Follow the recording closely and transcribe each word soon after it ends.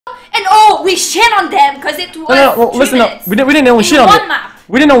And oh, we shit on them because it was well, listen, we didn't only shit on you.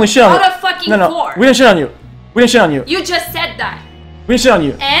 We didn't only shit on you. Out of fucking 4. We didn't shit on you. We didn't shit on you. You just said that. We didn't shit on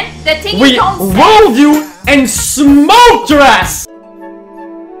you. And the thing we you don't say. rolled you and smoked your ass.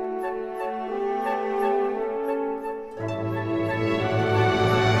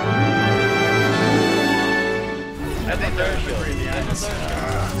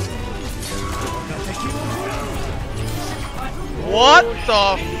 What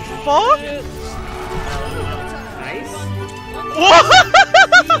the fuck? Nice. What?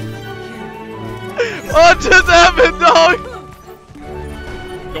 What just happened, dog?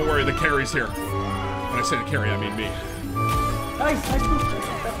 Don't worry, the carry's here. When I say the carry, I mean me. Nice move.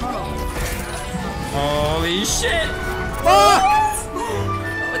 Holy shit! Ah!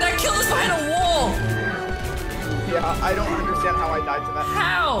 That kill is behind a wall! Yeah, I don't understand how I died to that.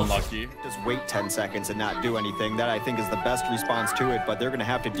 How? Unlucky. Just wait 10 seconds and not do anything. That I think is the best response to it, but they're going to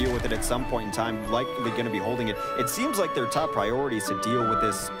have to deal with it at some point in time, likely going to be holding it. It seems like their top priority is to deal with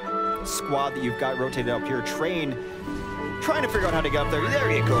this squad that you've got rotated up here. Train, trying to figure out how to get up there. There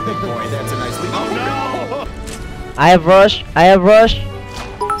you go, big boy. That's a nice lead. Oh, no! I have rush. I have rush.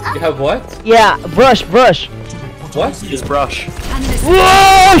 You have what? Yeah, brush. What? Just brush.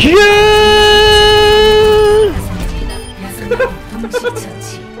 Whoa, shit!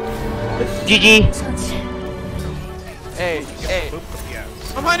 GG. Hey.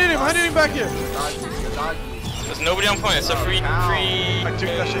 I'm hiding him back here. There's nobody on point, it's a free...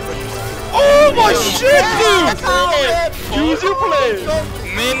 Oh my shit, dude! Use your play!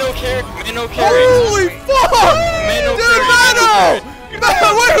 Man no carry. Holy fuck! Man no Dude, carry. Mano,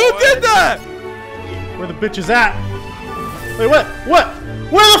 wait, who did that? Where the bitch is at? Wait, what?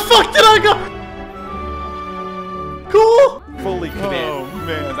 Where the fuck did I go? Cool. Fully commit. Oh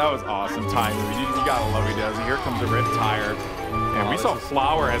man, that was awesome timing. You gotta love it, does. Here comes the Riptire. And we saw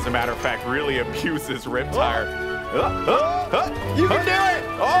Flower, as a matter of fact, really abuse this Riptire. You can do it!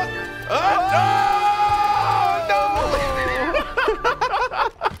 No!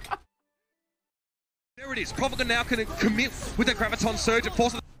 There it is. Propaganda now can commit with the Graviton Surge and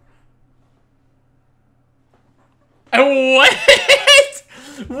force. What?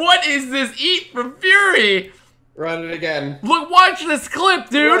 What is this eat from Fury? Run it again. Look, watch this clip,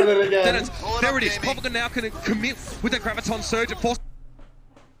 dude. Run it again. There it is. Propaganda now can commit with the Graviton Surge and force.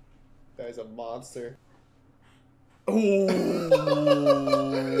 Guy's a monster. What?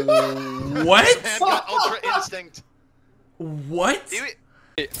 Man got ultra instinct. What?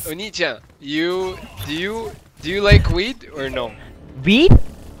 Hey, Oni-chan, do you like weed or no? Weed?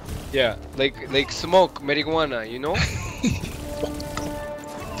 Yeah, like smoke marijuana, you know?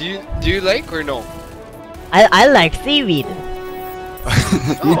 do you like or no? I like seaweed.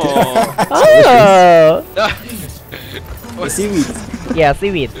 Oh. Oh. Seaweed. Yeah,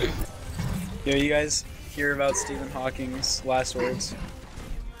 seaweed. Yo, you guys hear about Stephen Hawking's last words?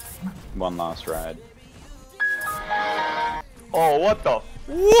 One last ride. Oh, what the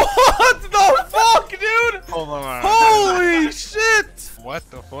fuck, dude? Hold on. Holy shit! What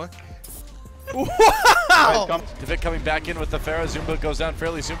the fuck? Wow! Devit coming back in with the Pharah. Zumba goes down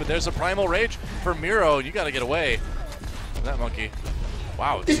fairly soon, but there's a Primal Rage for Miro. You gotta get away from that monkey.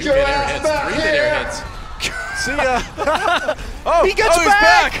 Wow, 2 mid-air hits, 3 mid-air hits. See ya! Oh, He gets he's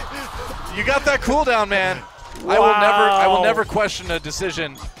back! You got that cooldown, man. Wow. I will never question a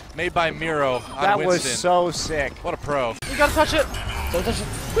decision made by Miro on That Winston. was so sick. What a pro. You gotta touch it. Don't touch it.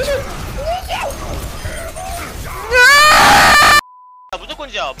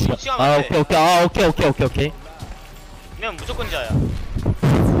 무조건이야. 오케이. 그냥 무조건이야.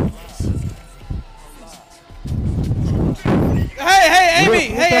 Hey,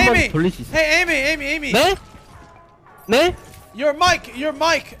 Amy. 네? Your mic.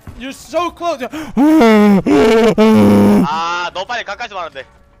 You're so close. 아, 너 빨리 가까이서 말하는데.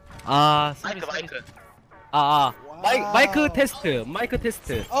 아, 마이크. 마이크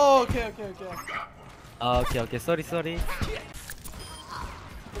테스트. Oh, okay. 아, 오케이. 쏘리.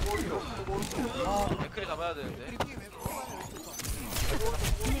 댓글에 잡아야 되는데.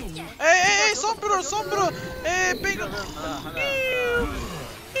 Hey, sombro. Hey, big.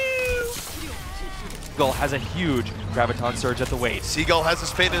 Seagull has a huge Graviton Surge at the weight. Seagull has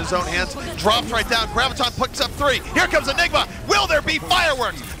his fate in his own hands. Drops right down. Graviton picks up 3. Here comes Enigma. Will there be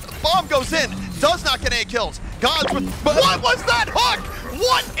fireworks? Bomb goes in. Does not get any kills. Gods with. What was that hook?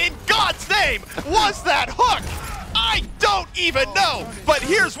 What in God's name was that hook? I don't even know. But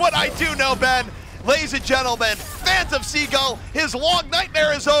here's what I do know, Ben. Ladies and gentlemen, fans of Seagull, his long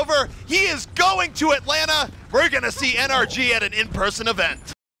nightmare is over. He is going to Atlanta. We're going to see NRG at an in-person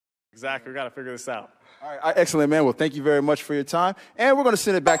event. Exactly, we gotta figure this out. All right, excellent, man. Well, thank you very much for your time. And we're going to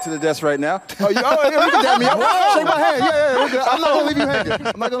send it back to the desk right now. Oh, yeah, you can dab me up. Shake my hand. Yeah. I'm not going to leave you hanging.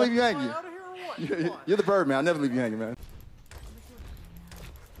 I'm not going to leave you hanging. You're the bird, man. I'll never leave you hanging, man.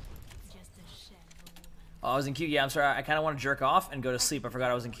 Oh, I was in queue. Yeah, I'm sorry. I kind of want to jerk off and go to sleep. I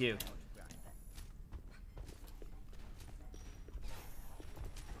forgot I was in queue.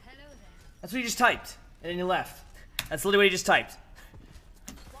 That's what you just typed. And then you left. That's literally what you just typed.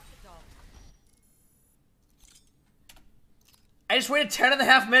 I just waited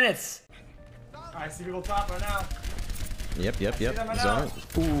 10.5 minutes. I see people top right now. Yep. Zone.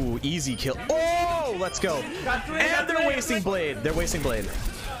 Ooh, easy kill. Oh, let's go. And they're wasting blade. They're wasting blade.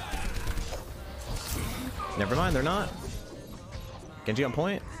 Never mind, they're not. Genji on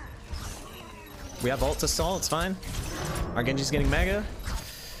point. We have ult to stall, it's fine. Our Genji's getting mega.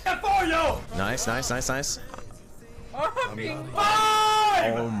 Nice.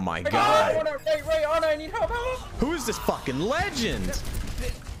 Oh my god. I need help. Who is this fucking legend?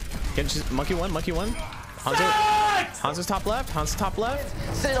 Genji's monkey one. Hanzo's top left.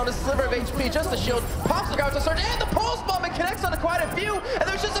 Sitting on a sliver of HP, just the shield. Pops the guard to surge, and the pulse bomb, it connects onto quite a few. And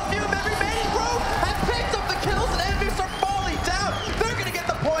there's just a few of every remaining row. And picks up the kills, and Envious are falling down. They're gonna get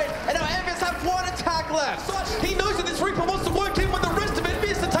the point, and now Envious have one attack left. He knows that this Reaper wants to work in with the rest of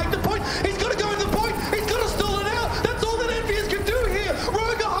Envious to take the point. He's gonna go in the point. He's gonna stall it out. That's all that Envious can do here.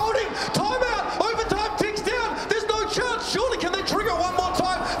 Rogue are holding. Timeout. Overtime ticks down. There's no chance. Surely can they trigger one more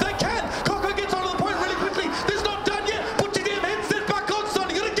time? They can. Coco gets onto the point really quickly. This is not done yet. Put your damn headset back on, son.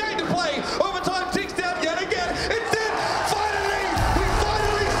 You got a game to play. Overtime ticks down yet again. It's it. Finally, we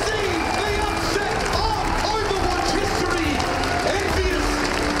finally see the upset of Overwatch history. Envious,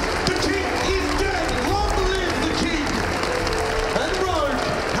 the king is dead. Long live the king. And Rogue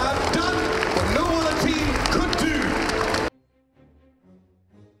have done what no other team could do.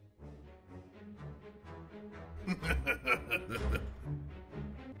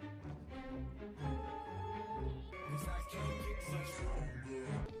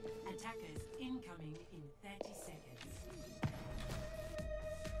 Attackers incoming in 30 seconds.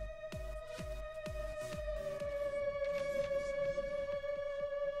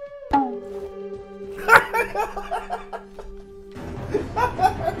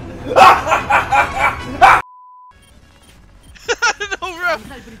 No, ref!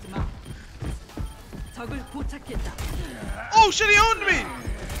 Oh shit, he owned me!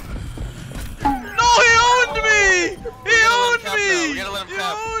 No, he owned me! He owned me! He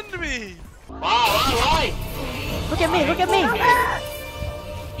owned me! Wow. Look at me.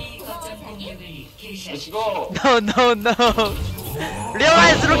 Let's go. No.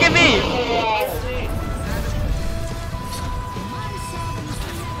 Realize, look at me.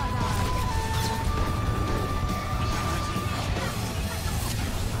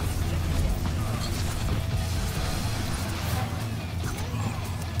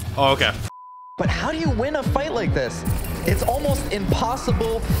 Oh, okay. But how do you win a fight like this? It's almost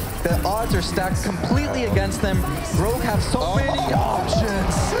impossible. The odds are stacked completely against them. Rogue have so many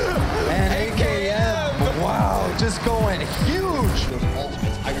options. And AKM, wow, just going huge. Those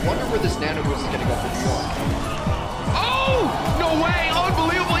ultimates. I wonder where this nano boost is going to go for New York. Oh! No way!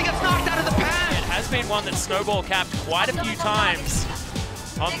 Unbelievable! He gets knocked out of the pad! It has been one that Snowball capped quite a few times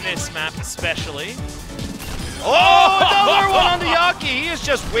on this map especially. Oh, another one on the Yaki. He is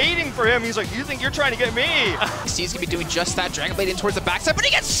just waiting for him. He's like, you think you're trying to get me? He's gonna be doing just that, Dragon Blade in towards the backside, but he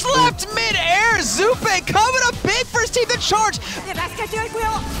gets slapped mid-air. Zupe coming up big for his team to charge.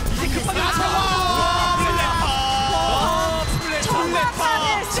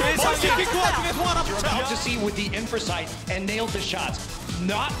 To see with the infrasight and nailed the shots.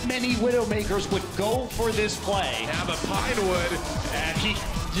 Not many Widowmakers would go for this play. Now the Pinewood, and he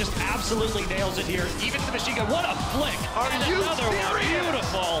just absolutely nails it here. Even the machine gun, what a flick! Are you another one, serious?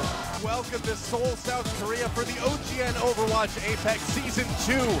 beautiful. Welcome to Seoul, South Korea for the OGN Overwatch Apex Season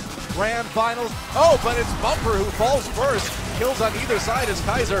 2 Grand Finals. Oh, but it's Bumper who falls first. Kills on either side as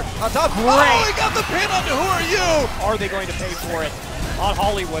Kaiser on top. Oh, he got the pin onto Who Are You? Are they going to pay for it? On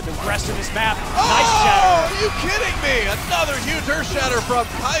Hollywood, the rest of this map, Oh, nice shatter. are you kidding me? Another huge Earth Shatter from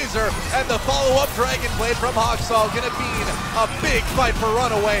Kaiser, and the follow-up Dragon Blade from Hawksall gonna mean a big fight for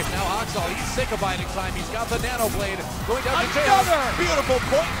Runaway. Now Hawksall, he's sick of biding time. He's got the Nano Blade going down to Jaehong. Beautiful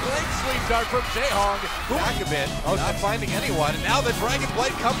point-blank sleep dart from Jaehong. Back a bit, not finding anyone. And now the Dragon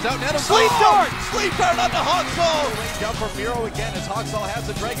Blade comes out. Nano Sleep dart! Sleep dart onto Hawksall. Laid down from Miro again as Hawksall has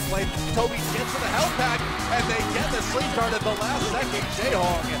the Dragon Blade. Toby gets to the health pack, and they get the sleep dart at the last second.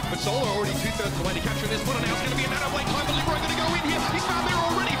 Jaehong. But Solo already 2/3 away to capture this one, and now it's going to be a Nano Blade climb. But Libero going to go in here. He's found there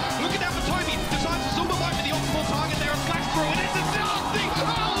already. Looking down for Toby. Decides to Silver Bite for the optimal target there. A flash through, and it's a nasty.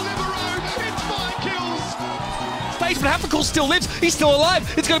 Oh, Libero! It's 5 kills. but Haffical still lives. He's still alive.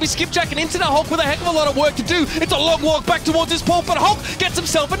 It's going to be Skipjack and Internet Hulk with a heck of a lot of work to do. It's a long walk back towards this pole, but Hulk gets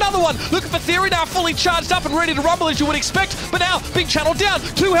himself another one. Looking for Theory now, fully charged up and ready to rumble as you would expect. But now, big channel down.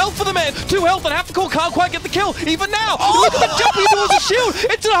 2 health for the man. 2 health, and Haffical can't quite get the kill. Even now, look at the jump he towards the shield.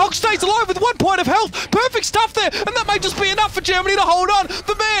 Internet Hulk stays alive with 1 point of health. Perfect stuff there, and that may just be enough for Germany to hold on.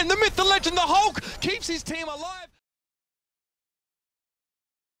 The man, the myth, the legend, the Hulk keeps his team alive.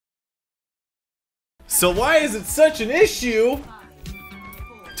 So why is it such an issue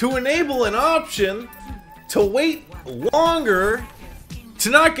to enable an option to wait longer to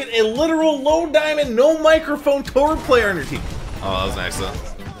not get a literal low diamond, no microphone Torb player on your team? Oh, that was nice though.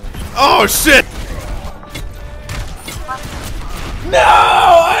 Oh shit!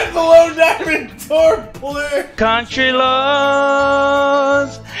 No! I'm the low diamond Torb player! Country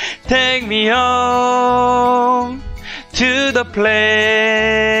laws, take me home to the place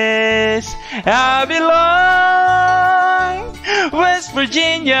I belong. West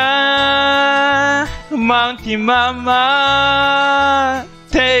Virginia, Mountain Mama,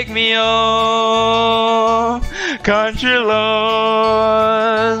 take me home. Country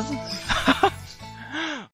laws.